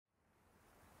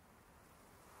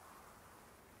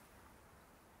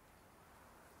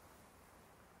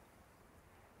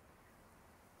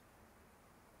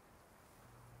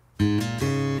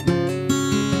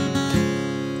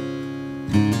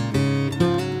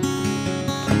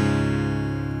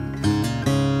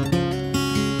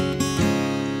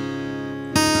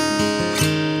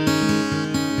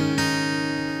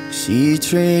She'd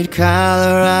trade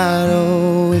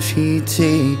Colorado if he'd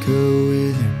take her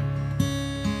with him.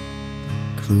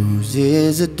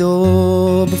 Closes the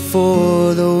door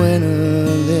before the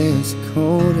winter lets the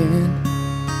cold in,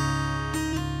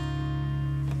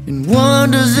 and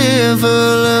wonders if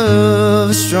her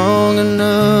love is strong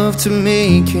enough to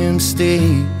make him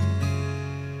stay.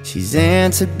 She's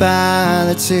answered by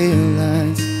the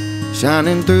taillights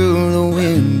shining through the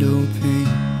window pane.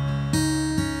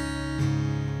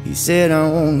 He said, I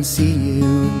wanna see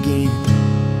you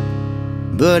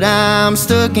again, but I'm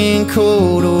stuck in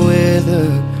colder weather.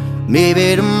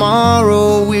 Maybe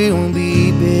tomorrow will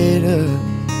be better.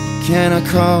 Can I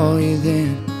call you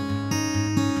then?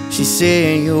 She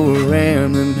said, you're a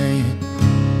rambling man.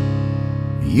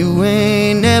 You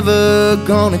ain't never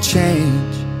gonna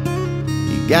change.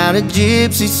 You got a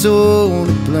gypsy soul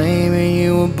to blame, and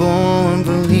you were born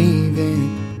for leaving.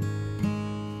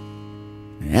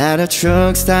 At a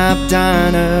truck stop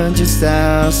diner just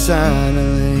outside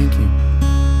of Lincoln,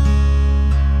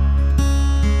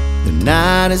 the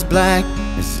night is black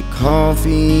as the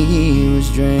coffee he was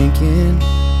drinking,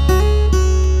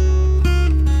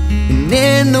 and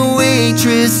in the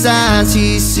waitress' eyes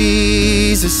he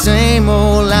sees the same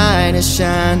old light is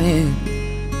shining.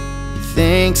 He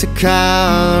thinks of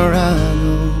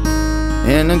Colorado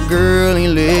and the girl he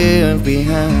left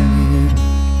behind him.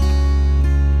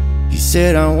 He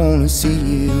said, I wanna see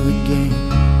you again,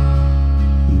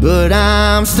 but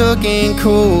I'm stuck in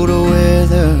colder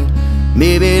weather.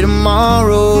 Maybe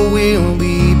tomorrow will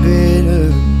be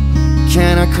better.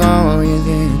 Can I call you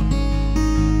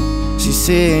then? She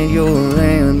said, you're a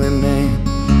rambling man,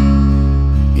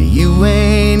 and you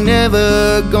ain't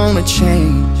never gonna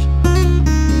change.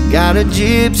 You got a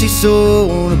gypsy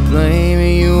soul to blame,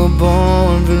 and you were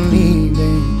born for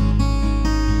leaving.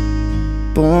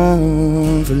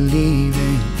 Born for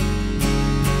leaving.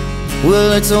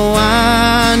 Well, it's a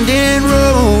winding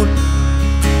road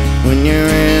when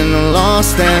you're in the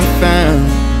lost and found.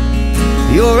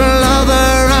 You're a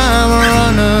lover, I'm a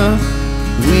runner.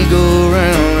 We go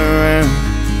round and round.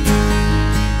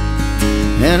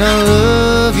 And I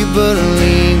love you, but I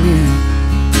leave you.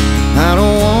 I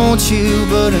don't want you,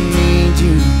 but I need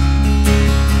you.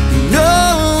 You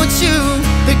know it's you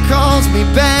that calls me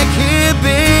back here,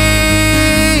 baby.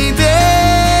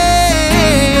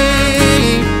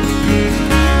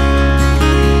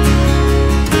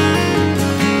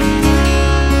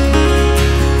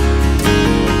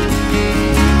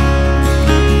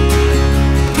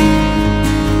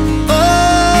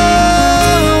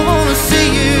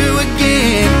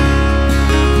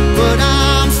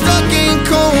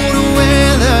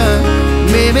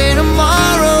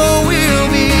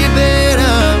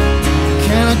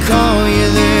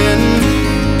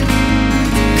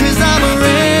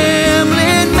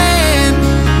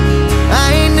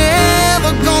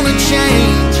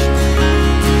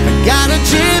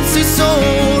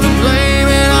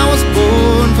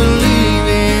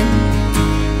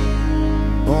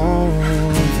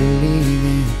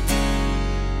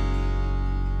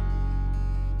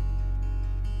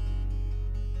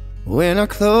 When I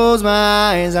close my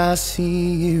eyes, I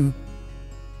see you.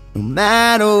 No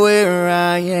matter where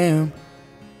I am,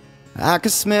 I can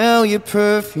smell your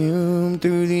perfume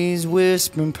through these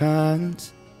whispering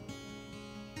pines.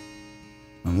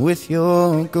 I'm with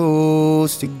your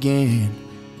ghost again.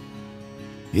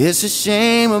 It's a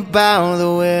shame about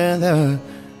the weather.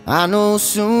 I know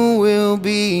soon we'll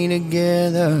be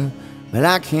together, but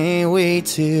I can't wait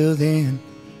till then.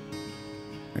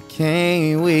 I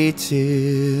can't wait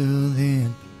till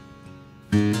then.